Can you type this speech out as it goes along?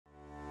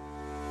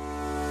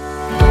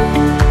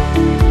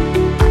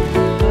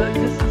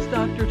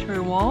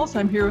Wahls.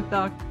 I'm here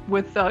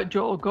with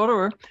Joel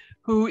Gottehrer,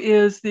 who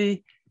is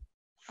the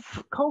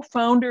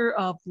co-founder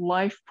of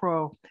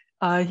Lifepro.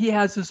 He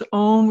has his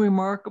own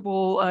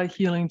remarkable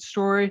healing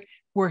story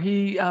where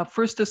he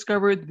first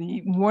discovered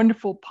the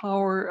wonderful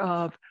power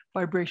of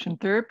vibration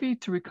therapy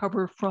to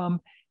recover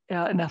from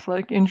an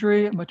athletic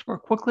injury much more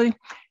quickly.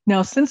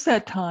 Now, since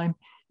that time,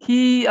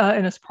 he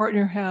and his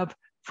partner have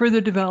further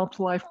developed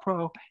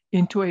Lifepro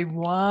into a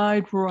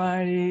wide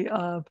variety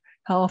of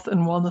health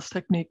and wellness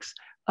techniques.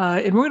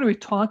 And we're going to be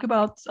talking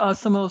about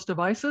some of those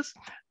devices.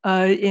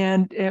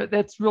 And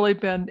that's really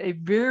been a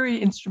very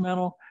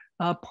instrumental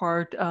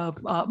part of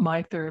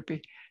my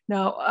therapy.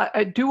 Now,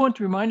 I do want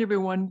to remind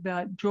everyone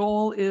that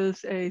Joel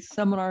is a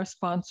seminar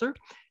sponsor.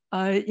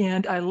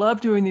 And I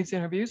love doing these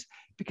interviews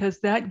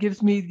because that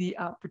gives me the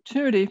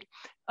opportunity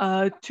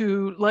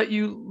to let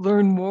you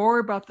learn more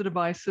about the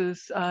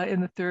devices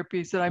and the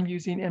therapies that I'm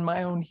using in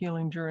my own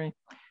healing journey.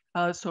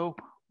 So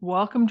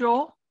welcome,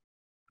 Joel.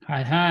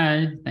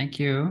 Hi, thank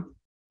you.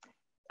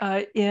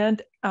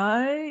 And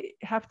I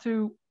have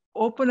to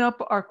open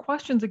up our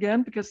questions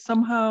again because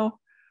somehow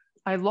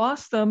I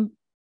lost them.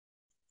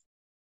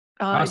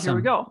 Awesome. Here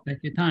we go. Take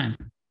your time.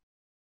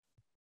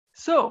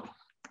 So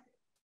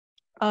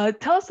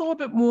tell us a little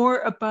bit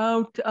more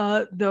about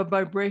the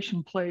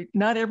vibration plate.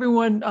 Not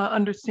everyone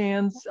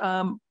understands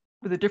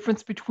the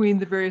difference between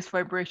the various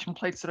vibration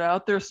plates that are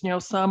out there. So,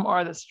 some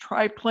are this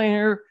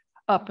triplanar,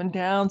 up and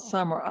down,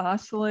 some are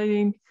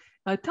oscillating.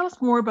 Tell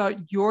us more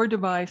about your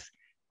device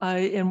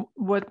and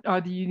what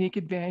are the unique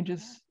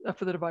advantages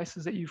for the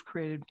devices that you've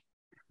created.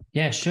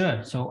 Yeah,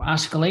 sure. So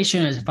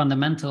oscillation is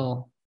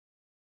fundamental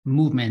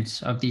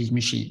movements of these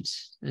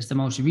machines. It's the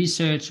most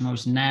researched,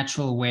 most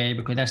natural way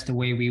because that's the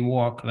way we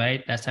walk,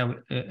 right? That's how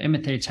it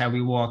imitates how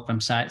we walk from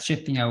side,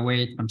 shifting our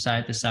weight from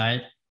side to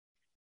side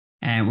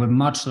and with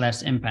much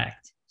less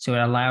impact. So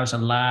it allows a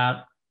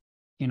lot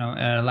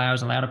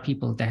of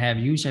people to have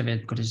use of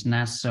it because it's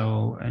not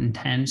so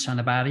intense on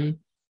the body.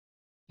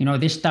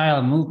 This style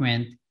of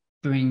movement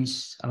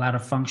brings a lot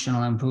of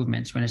functional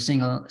improvements when a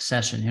single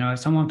session. If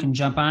someone can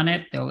jump on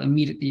it, they'll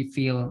immediately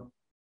feel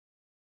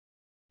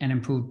an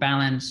improved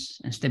balance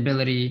and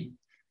stability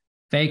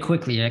very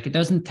quickly. Like it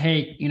doesn't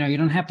take, you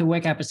don't have to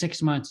work out for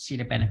 6 months to see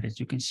the benefits.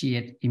 You can see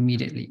it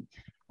immediately.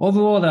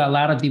 Overall, there are a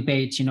lot of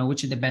debates,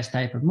 which is the best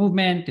type of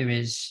movement.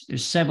 There's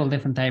several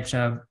different types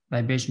of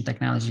vibration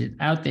technology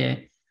out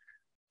there,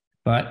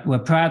 but we're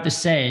proud to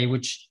say,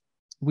 which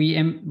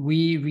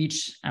we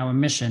reached our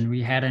mission.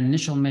 We had an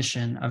initial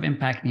mission of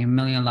impacting 1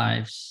 million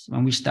lives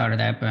when we started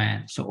our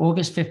brand. So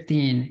August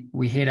 15,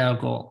 we hit our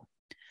goal.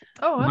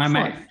 Oh,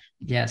 excellent.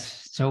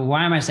 Yes. So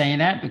why am I saying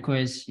that?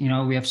 Because,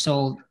 we have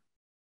sold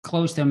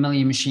close to 1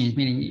 million machines,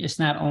 meaning it's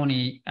not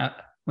only,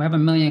 we have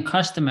 1 million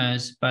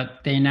customers, but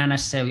they're not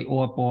necessarily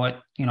all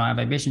bought, our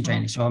vibration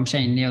training. So I'm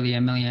saying nearly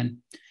 1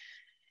 million.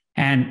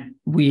 And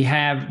we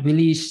have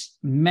released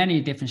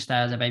many different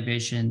styles of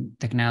vibration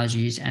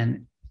technologies.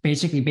 And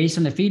basically, based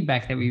on the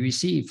feedback that we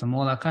received from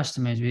all our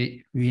customers,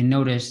 we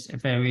noticed a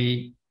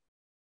very,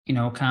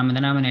 common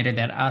denominator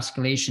that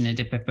oscillation is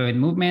the preferred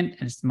movement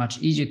and it's much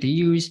easier to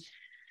use.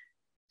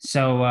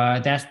 So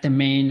that's the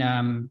main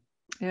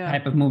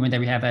type of movement that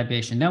we have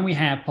vibration. Then we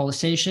have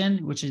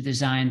pulsation, which is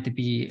designed to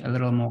be a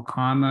little more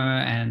calmer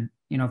and,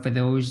 for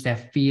those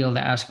that feel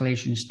the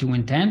oscillation is too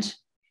intense.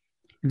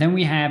 And then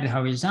we have the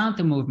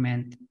horizontal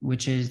movement,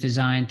 which is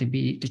designed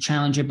to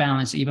challenge your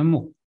balance even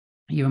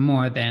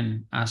more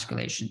than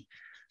oscillation.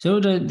 So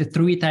the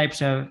 3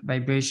 types of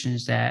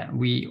vibrations that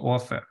we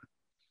offer.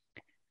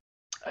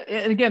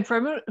 And again, for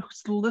everyone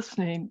who's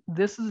listening,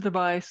 this is a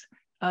device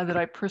that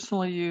I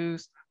personally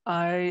use.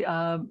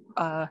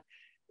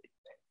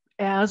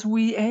 As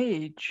we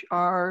age,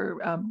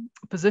 our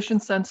position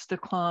sense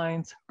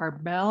declines, our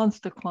balance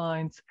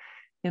declines.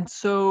 And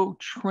so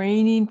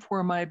training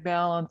for my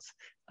balance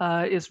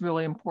is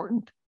really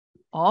important.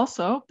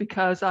 Also,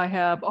 because I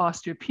have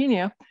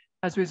osteopenia,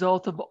 as a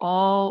result of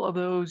all of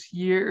those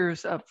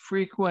years of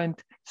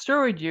frequent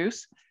steroid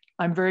use,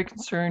 I'm very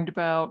concerned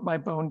about my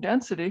bone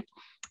density.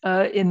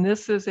 And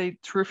this is a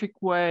terrific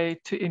way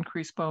to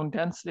increase bone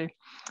density.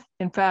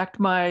 In fact,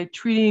 my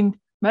treating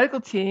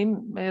medical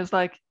team is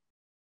like,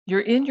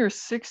 you're in your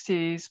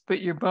 60s,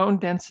 but your bone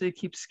density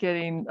keeps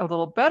getting a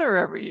little better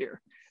every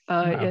year.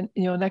 Wow. And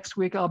next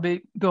week I'll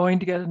be going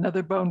to get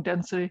another bone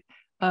density.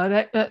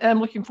 I'm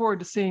looking forward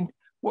to seeing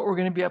what we're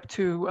going to be up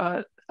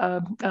to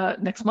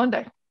next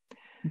Monday.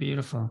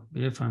 Beautiful.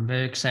 I'm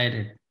very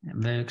excited.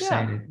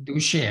 Yeah. Do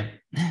share.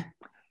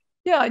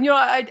 Yeah,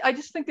 I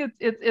just think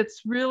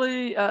it's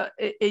really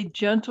a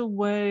gentle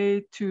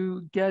way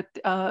to get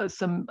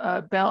some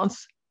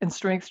balance and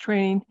strength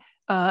training.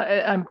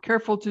 I'm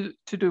careful to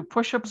do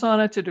push-ups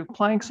on it, to do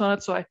planks on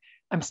it, so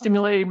I'm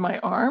stimulating my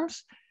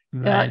arms,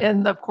 right.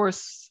 And of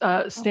course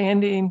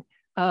standing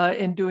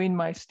and doing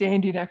my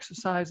standing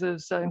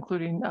exercises,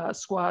 including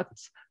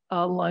squats,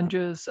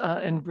 lunges,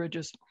 and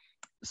bridges.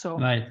 So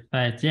right.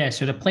 Yeah.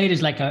 So the plate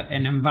is like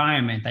an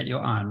environment that you're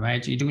on,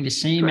 right? So you're doing the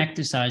same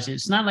exercise.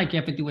 It's not like you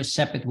have to do a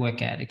separate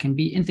workout. It can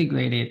be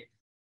integrated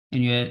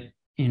in your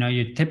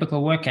your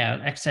typical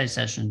workout exercise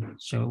session.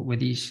 So with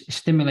these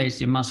stimulates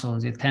your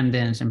muscles, your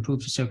tendons,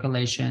 improves the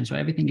circulation. So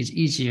everything is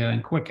easier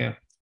and quicker.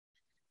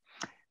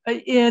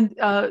 And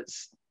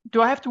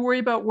do I have to worry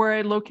about where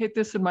I locate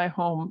this in my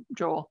home,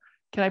 Joel?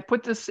 Can I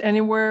put this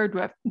anywhere?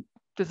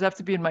 Does it have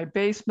to be in my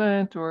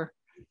basement, or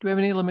do we have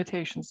any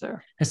limitations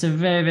there? That's a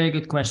very, very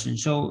good question.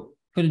 So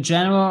for the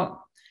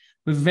general,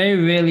 we've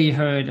very rarely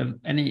heard of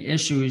any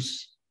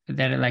issues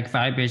that it like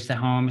vibrates the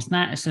home.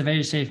 It's a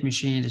very safe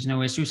machine. There's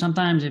no issue.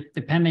 Sometimes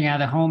depending how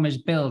the home is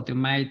built, you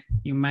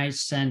might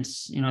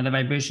sense, the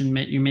vibration,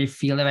 you may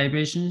feel the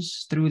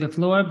vibrations through the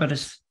floor, but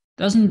it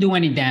doesn't do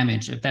any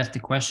damage. If that's the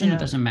question, yeah. It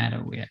doesn't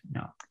matter.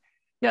 No.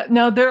 Yeah.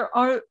 Now there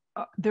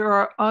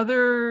are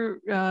other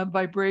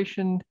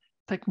vibration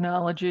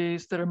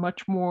technologies that are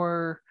much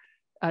more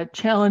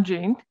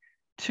challenging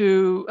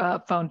to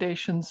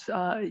foundations,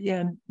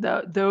 and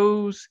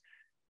those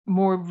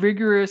more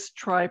vigorous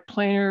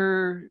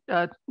triplanar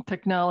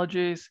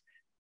technologies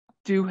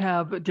do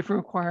have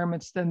different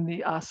requirements than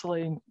the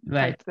oscillating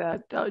type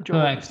that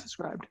Joel just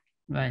described.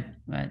 Right.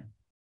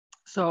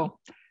 So,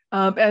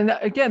 and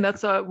again,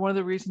 that's one of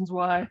the reasons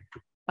why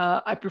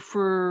I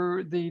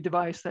prefer the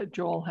device that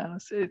Joel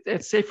has.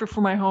 It's safer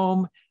for my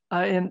home,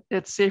 and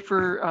it's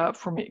safer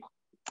for me.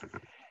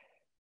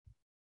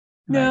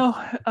 Right.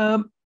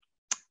 Now,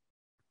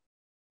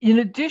 in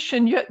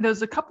addition,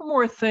 there's a couple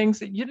more things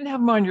that you didn't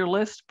have them on your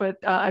list, but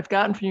I've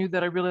gotten from you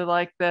that I really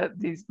like. That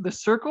the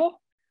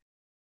circle,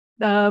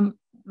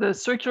 the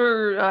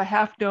circular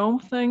half dome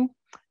thing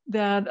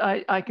that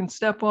I can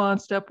step on,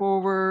 step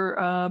over,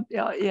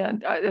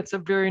 and it's a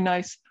very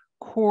nice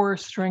core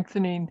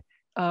strengthening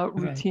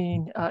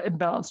routine,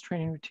 imbalance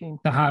training routine.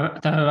 The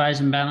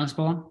horizon balance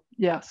ball?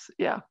 Yes,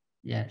 yeah.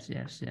 Yes.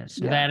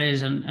 So that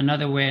is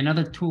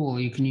another tool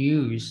you can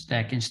use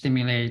that can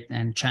stimulate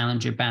and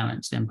challenge your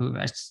balance to improve,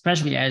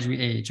 especially as we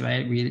age,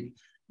 right? We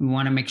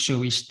want to make sure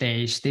we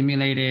stay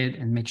stimulated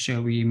and make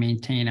sure we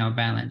maintain our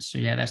balance. So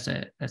yeah,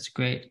 that's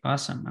great.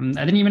 Awesome.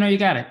 I didn't even know you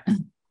got it.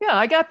 Yeah,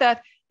 I got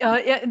that.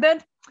 And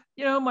then,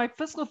 my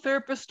physical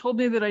therapist told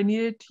me that I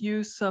needed to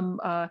use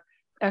some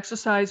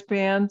exercise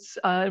bands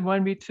and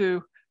wanted me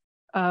to,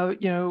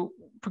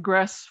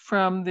 progress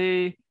from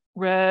the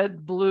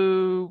red,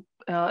 blue,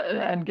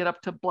 and get up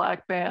to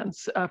black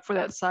bands for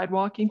that side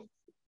walking.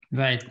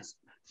 Right.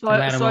 So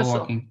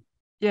walking.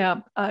 Yeah.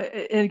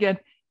 And again,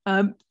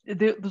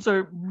 those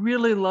are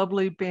really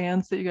lovely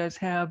bands that you guys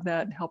have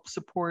that help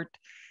support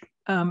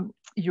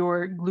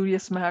your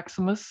gluteus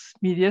maximus,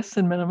 medius,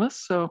 and minimus.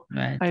 So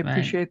I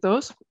appreciate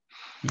those.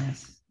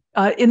 Yes.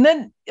 And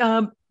then,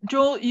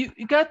 Joel,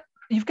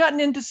 you've gotten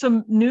into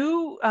some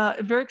new,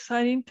 very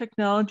exciting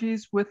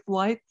technologies with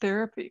light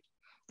therapy.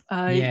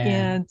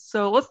 And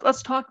so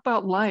let's talk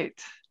about light.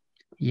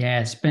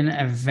 Yeah, it's been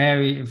a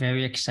very,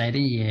 very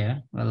exciting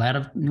year. A lot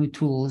of new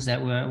tools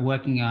that we're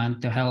working on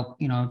to help,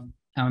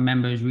 our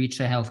members reach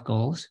their health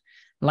goals.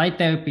 Light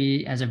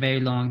therapy has a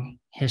very long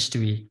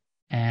history,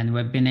 and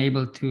we've been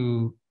able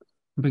to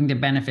bring the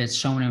benefits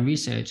shown in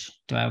research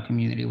to our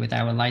community with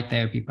our light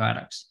therapy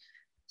products.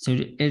 So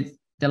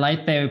the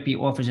light therapy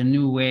offers a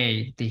new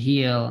way to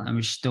heal and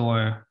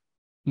restore,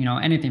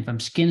 anything from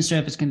skin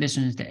surface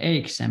conditions to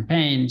aches and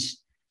pains.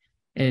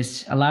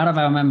 Is a lot of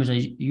our members are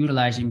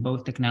utilizing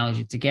both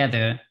technology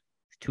together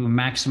to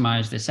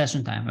maximize the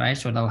session time, right?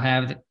 So they'll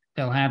have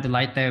the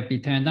light therapy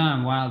turned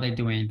on while they're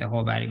doing the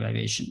whole body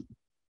vibration.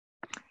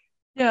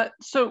 Yeah.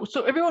 So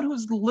everyone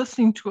who's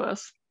listening to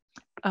us,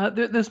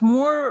 there's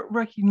more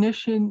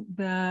recognition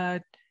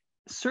that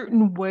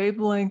certain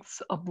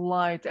wavelengths of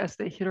light, as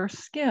they hit our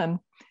skin,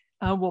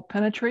 will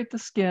penetrate the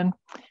skin,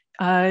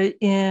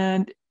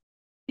 and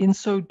in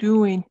so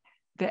doing,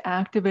 they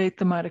activate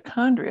the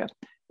mitochondria.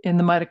 In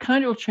the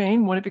mitochondrial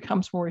chain, when it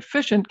becomes more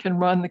efficient, can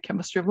run the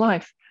chemistry of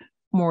life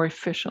more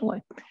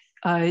efficiently.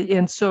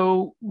 And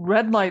so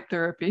red light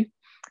therapy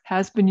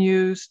has been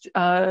used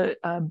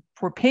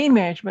for pain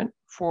management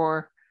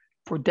for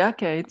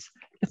decades.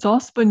 It's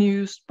also been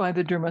used by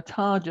the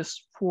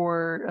dermatologist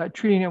for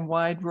treating a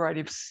wide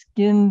variety of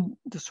skin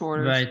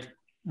disorders.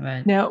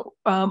 Right. Now,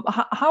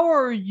 how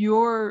are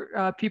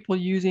your people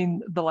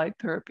using the light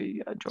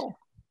therapy, Joel?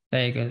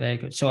 Very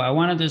good. So I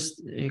want to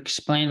just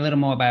explain a little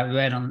more about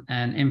red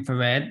and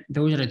infrared.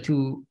 Those are the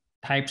two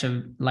types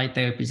of light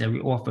therapies that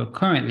we offer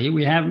currently.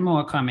 We have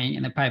more coming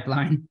in the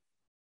pipeline.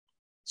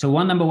 So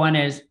number one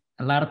is,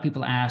 a lot of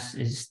people ask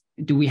is,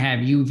 do we have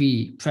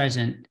UV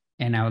present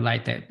in our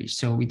light therapy?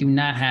 So we do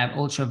not have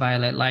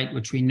ultraviolet light,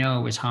 which we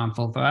know is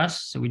harmful for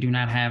us. So we do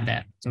not have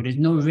that. So there's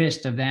no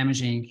risk of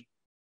damaging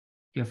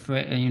your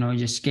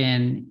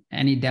skin,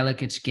 any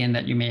delicate skin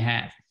that you may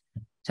have.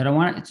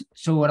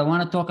 So what I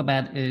want to talk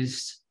about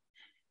is,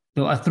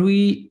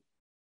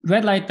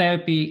 red light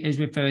therapy is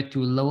referred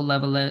to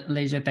low-level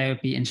laser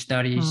therapy in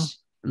studies,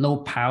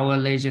 low-power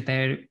laser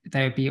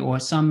therapy, or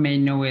some may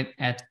know it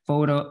as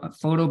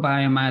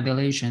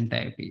photobiomodulation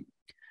therapy.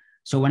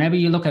 So whenever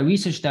you look at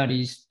research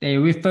studies, they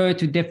refer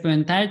to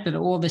different types, but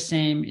all the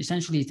same,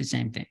 essentially it's the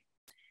same thing.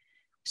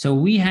 So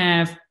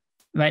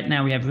right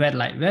now we have red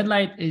light. Red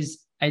light is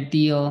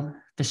ideal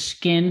for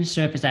skin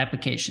surface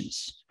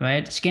applications,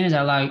 right? Skin is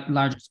our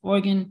largest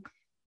organ.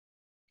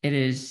 It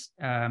is,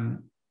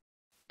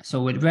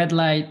 so with red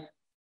light,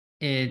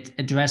 it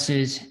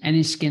addresses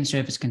any skin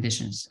surface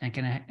conditions and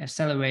can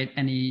accelerate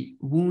any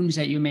wounds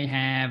that you may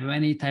have or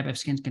any type of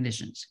skin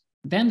conditions.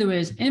 Then there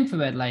is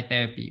infrared light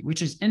therapy,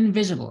 which is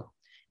invisible.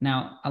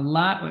 Now, a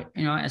lot,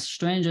 as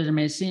strange as it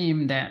may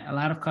seem, that a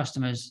lot of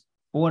customers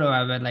order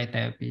our red light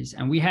therapies,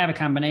 and we have a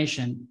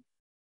combination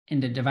in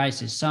the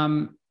devices.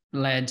 Some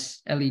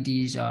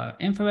LEDs are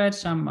infrared,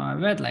 some are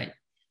red light.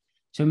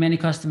 So many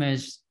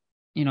customers,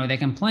 they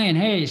complain,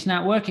 hey, it's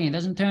not working, it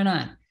doesn't turn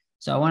on.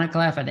 So I want to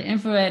clarify, the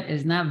infrared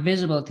is not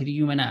visible to the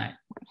human eye.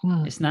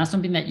 It's not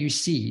something that you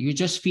see. You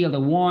just feel the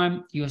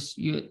warmth.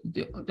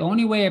 The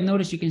only way I've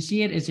noticed you can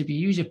see it is if you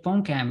use your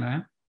phone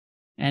camera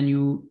and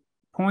you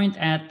point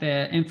at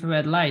the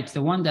infrared lights,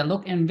 the one that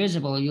look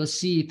invisible, you'll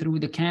see through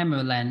the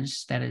camera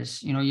lens that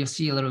is, you'll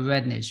see a little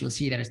redness. You'll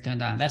see that it's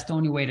turned on. That's the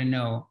only way to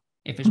know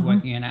if it's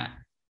working or not.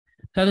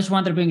 So I just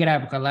wanted to bring it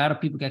up because a lot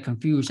of people get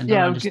confused and don't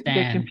understand.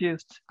 Get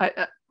confused.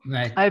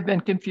 Right. I've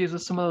been confused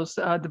with some of those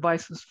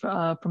devices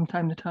from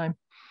time to time.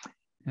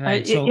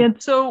 Right.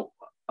 So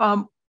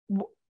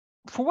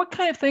for what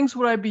kind of things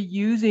would I be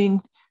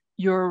using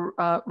your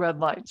red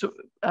light? So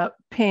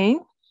pain,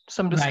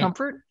 some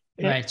discomfort.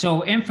 Right.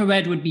 So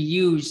infrared would be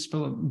used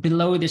for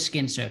below the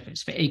skin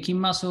surface for aching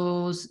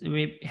muscles.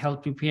 It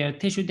helps repair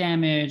tissue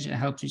damage. It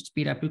helps you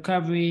speed up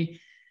recovery.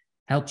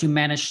 Helps you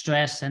manage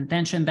stress and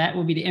tension. That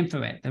will be the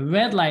infrared. The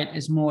red light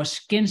is more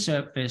skin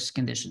surface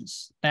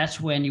conditions.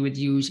 That's when you would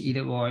use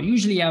either or.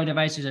 Usually our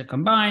devices are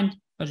combined,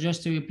 but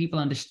just so people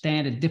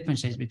understand the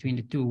differences between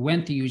the two,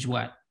 when to use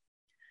what.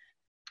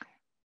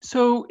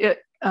 So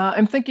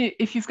I'm thinking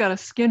if you've got a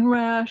skin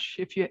rash,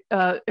 if you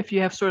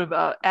have sort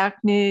of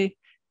acne,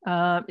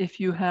 if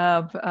you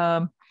have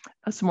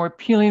some more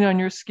peeling on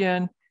your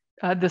skin,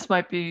 this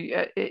might be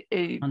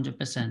a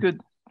 100%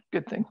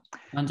 good thing.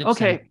 100%.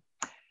 Okay.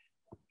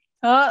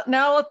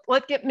 Now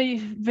let's get me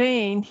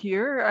vain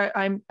here.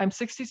 I'm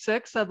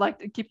 66. I'd like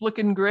to keep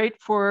looking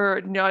great for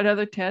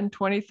another 10,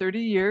 20, 30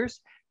 years.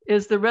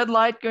 Is the red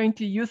light going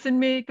to youthen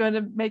me, going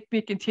to make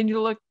me continue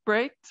to look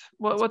great?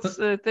 What's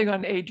the thing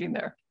on aging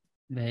there?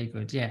 Very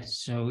good. Yes.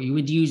 So you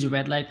would use a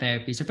red light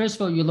therapy. So first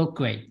of all, you look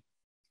great.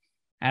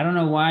 I don't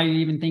know why you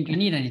even think you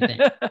need anything.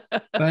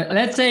 But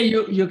let's say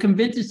you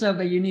convince yourself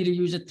that you need to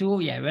use a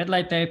tool. Yeah, red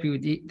light therapy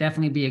would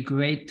definitely be a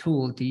great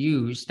tool to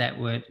use that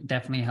would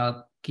definitely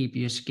help keep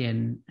your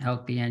skin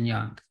healthy and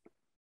young.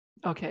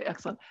 Okay,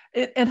 excellent.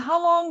 And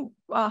how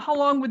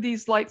long would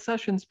these light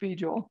sessions be,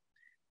 Joel?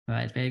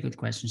 Right, very good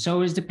question.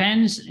 So it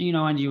depends,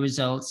 on your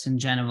results in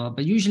general,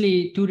 but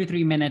usually 2 to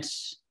 3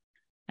 minutes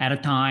at a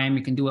time.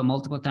 You can do it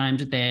multiple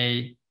times a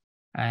day.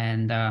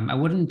 And I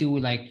wouldn't do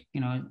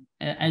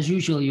as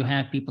usual, you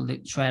have people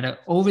that try to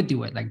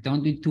overdo it, like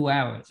don't do 2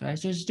 hours, right?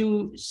 Just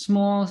do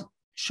small,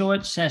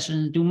 short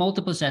sessions, do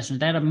multiple sessions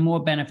that are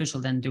more beneficial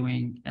than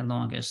doing a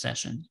longer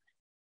session.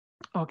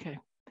 Okay.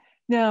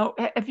 Now,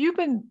 have you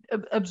been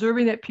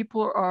observing that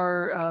people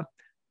are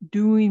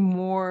doing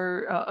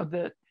more of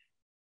the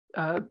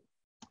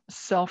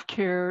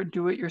self-care,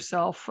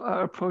 do-it-yourself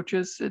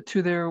approaches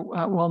to their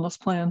wellness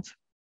plans?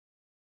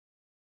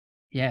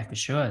 Yeah, for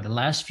sure. The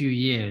last few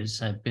years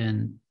have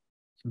been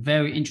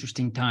very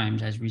interesting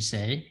times, as we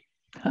say,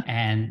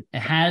 and it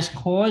has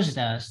caused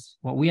us,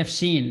 what we have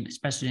seen,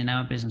 especially in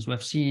our business,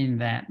 we've seen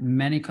that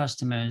many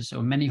customers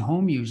or many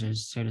home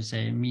users, so to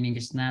say, meaning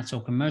it's not so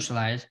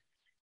commercialized,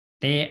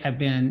 they have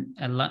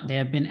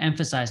been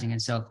emphasizing in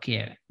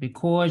self-care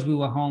because we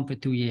were home for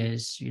 2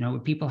 years.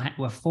 People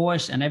were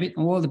forced, and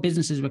all the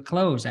businesses were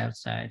closed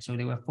outside, so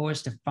they were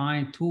forced to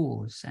find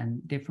tools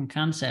and different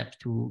concepts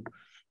to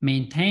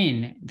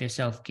maintain their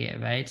self-care,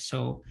 right?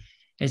 So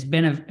it's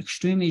been an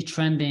extremely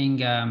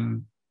trending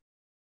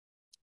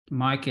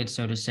market,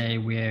 so to say,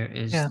 where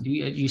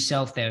you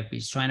self-therapy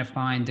is trying to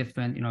find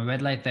different,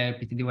 red light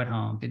therapy to do at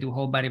home, to do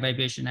whole body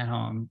vibration at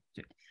home.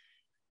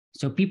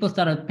 So people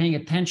started paying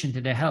attention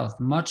to their health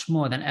much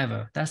more than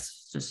ever.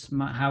 That's just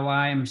how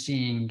I am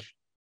seeing.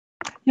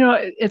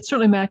 It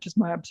certainly matches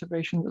my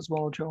observations as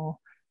well,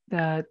 Joel,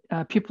 that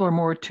people are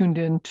more tuned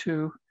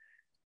into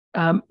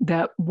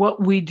that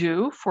what we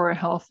do for our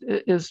health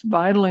is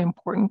vitally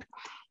important,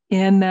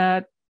 and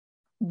that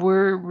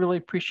we're really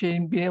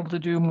appreciating being able to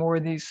do more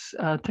of these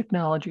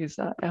technologies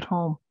at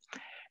home.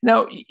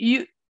 Now,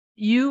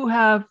 you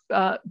have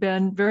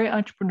been very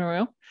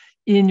entrepreneurial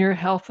in your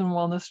health and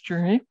wellness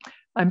journey.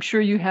 I'm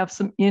sure you have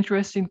some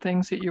interesting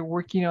things that you're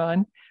working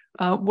on.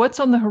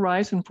 What's on the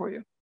horizon for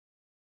you?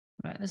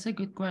 Right, that's a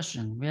good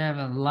question. We have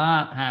a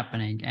lot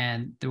happening,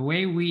 and the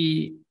way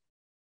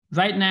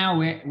right now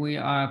we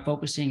are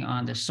focusing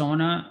on the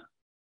sauna,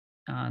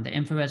 the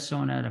infrared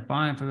sauna, the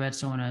far infrared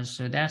saunas.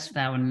 So that's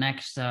our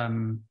next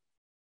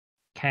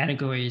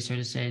category, so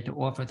to say, to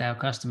offer to our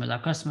customers.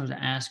 Our customers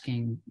are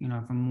asking,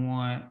 for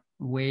more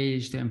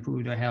ways to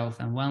improve their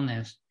health and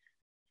wellness.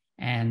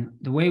 And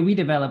the way we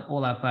develop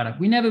all our product,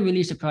 we never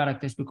release a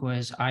product just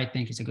because I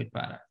think it's a good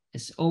product.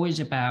 It's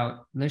always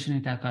about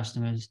listening to our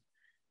customers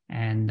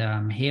and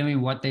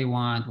hearing what they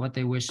want, what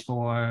they wish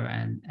for,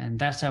 and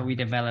that's how we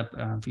develop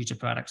future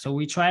products. So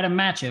we try to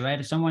match it, right?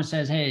 If someone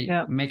says, "Hey,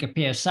 make a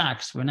pair of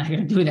socks," we're not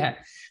going to do that,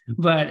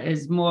 but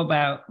it's more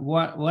about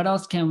what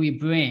else can we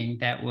bring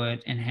that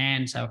would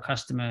enhance our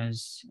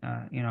customers,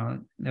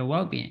 their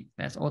well-being.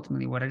 That's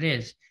ultimately what it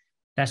is.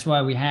 That's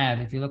why we have,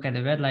 if you look at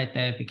the red light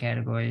therapy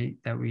category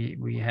that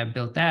we have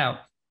built out,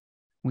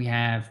 we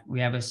have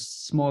a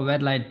small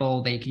red light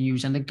bulb that you can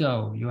use on the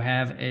go. You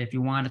have, if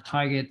you want to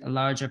target a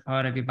larger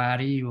part of your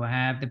body, you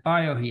have the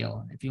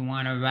BioHeal. If you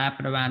want to wrap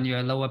it around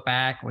your lower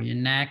back or your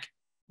neck,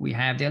 we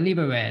have the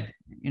Libre Red.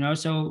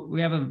 So we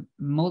have a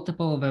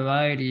multiple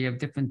variety of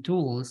different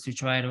tools to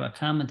try to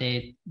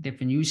accommodate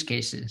different use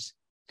cases.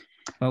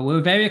 But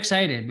we're very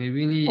excited. We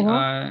really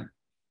are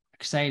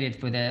excited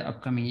for the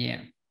upcoming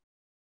year.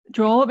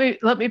 Joel,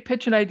 let me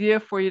pitch an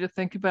idea for you to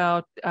think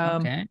about.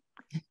 Okay.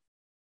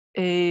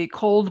 A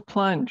cold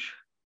plunge.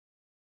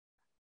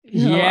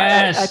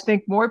 Yes. I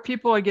think more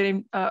people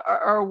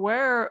are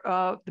aware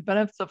of the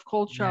benefits of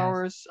cold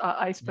showers,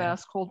 ice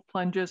baths, cold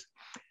plunges.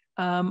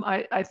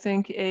 I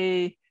think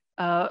a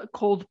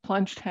cold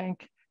plunge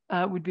tank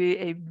would be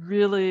a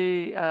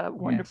really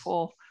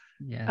wonderful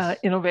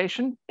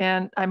innovation.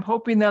 And I'm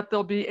hoping that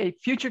there'll be a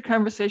future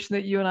conversation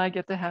that you and I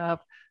get to have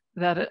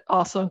that it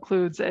also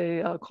includes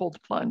a cold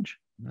plunge.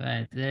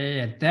 Right.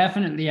 Yeah,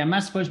 definitely. I'm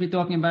not supposed to be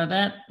talking about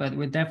that, but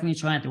we're definitely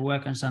trying to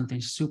work on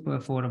something super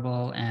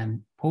affordable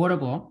and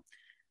portable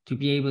to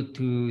be able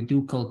to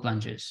do cold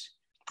plunges.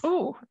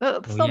 Oh,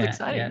 that sounds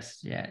exciting.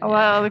 Yes. Yeah. Oh,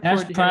 wow. I look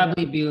forward to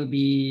probably will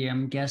be,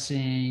 I'm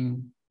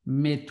guessing,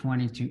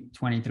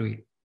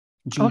 mid-2023,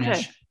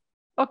 June-ish.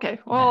 Okay.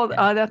 Well,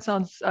 that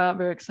sounds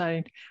very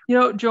exciting.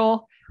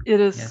 Joel, it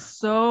is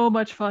so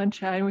much fun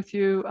chatting with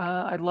you.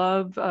 I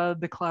love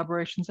the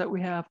collaborations that we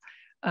have.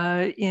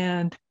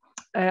 And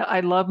I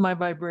love my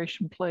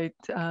vibration plate.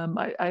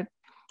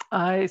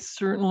 I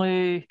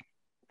certainly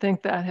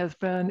think that has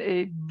been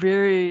a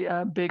very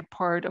big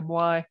part of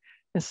why,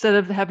 instead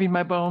of having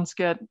my bones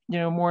get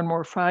more and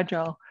more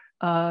fragile,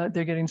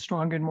 they're getting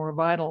stronger and more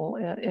vital.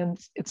 And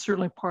it's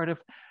certainly part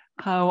of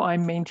how I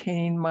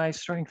maintain my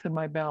strength and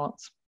my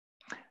balance.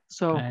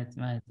 So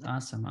right.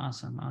 Awesome.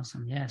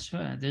 Yeah,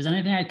 sure. If there's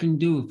anything I can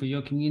do for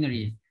your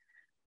community,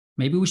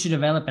 maybe we should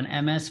develop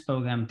an MS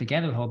program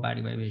together, whole body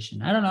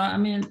vibration. I don't know. I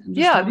mean,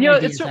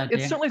 it's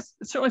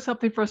certainly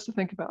something for us to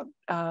think about.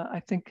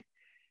 I think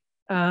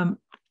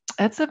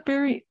that's a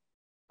very,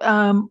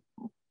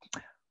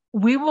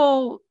 we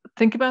will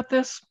think about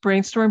this,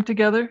 brainstorm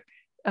together.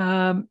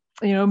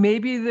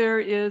 Maybe there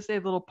is a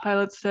little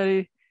pilot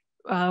study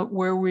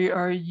where we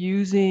are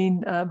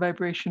using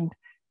vibration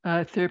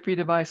therapy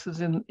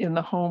devices in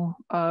the home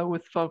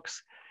with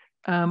folks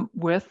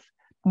with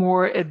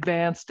more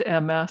advanced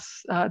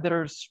MS that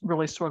are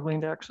really struggling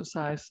to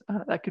exercise.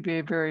 That could be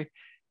a very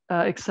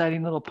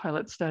exciting little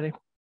pilot study.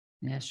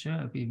 Yeah, sure.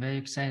 I'd be very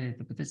excited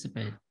to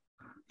participate.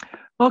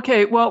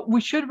 Okay, well,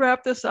 we should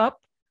wrap this up.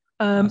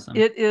 Awesome.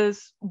 It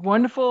is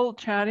wonderful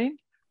chatting,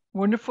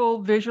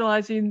 wonderful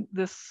visualizing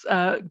this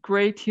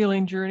great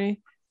healing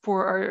journey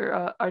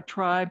for our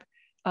tribe.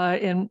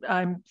 And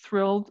I'm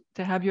thrilled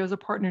to have you as a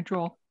partner,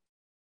 Joel.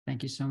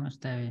 Thank you so much,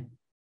 Terry.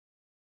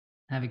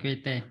 Have a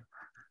great day.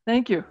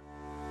 Thank you.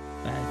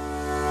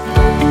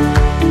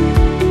 Bye.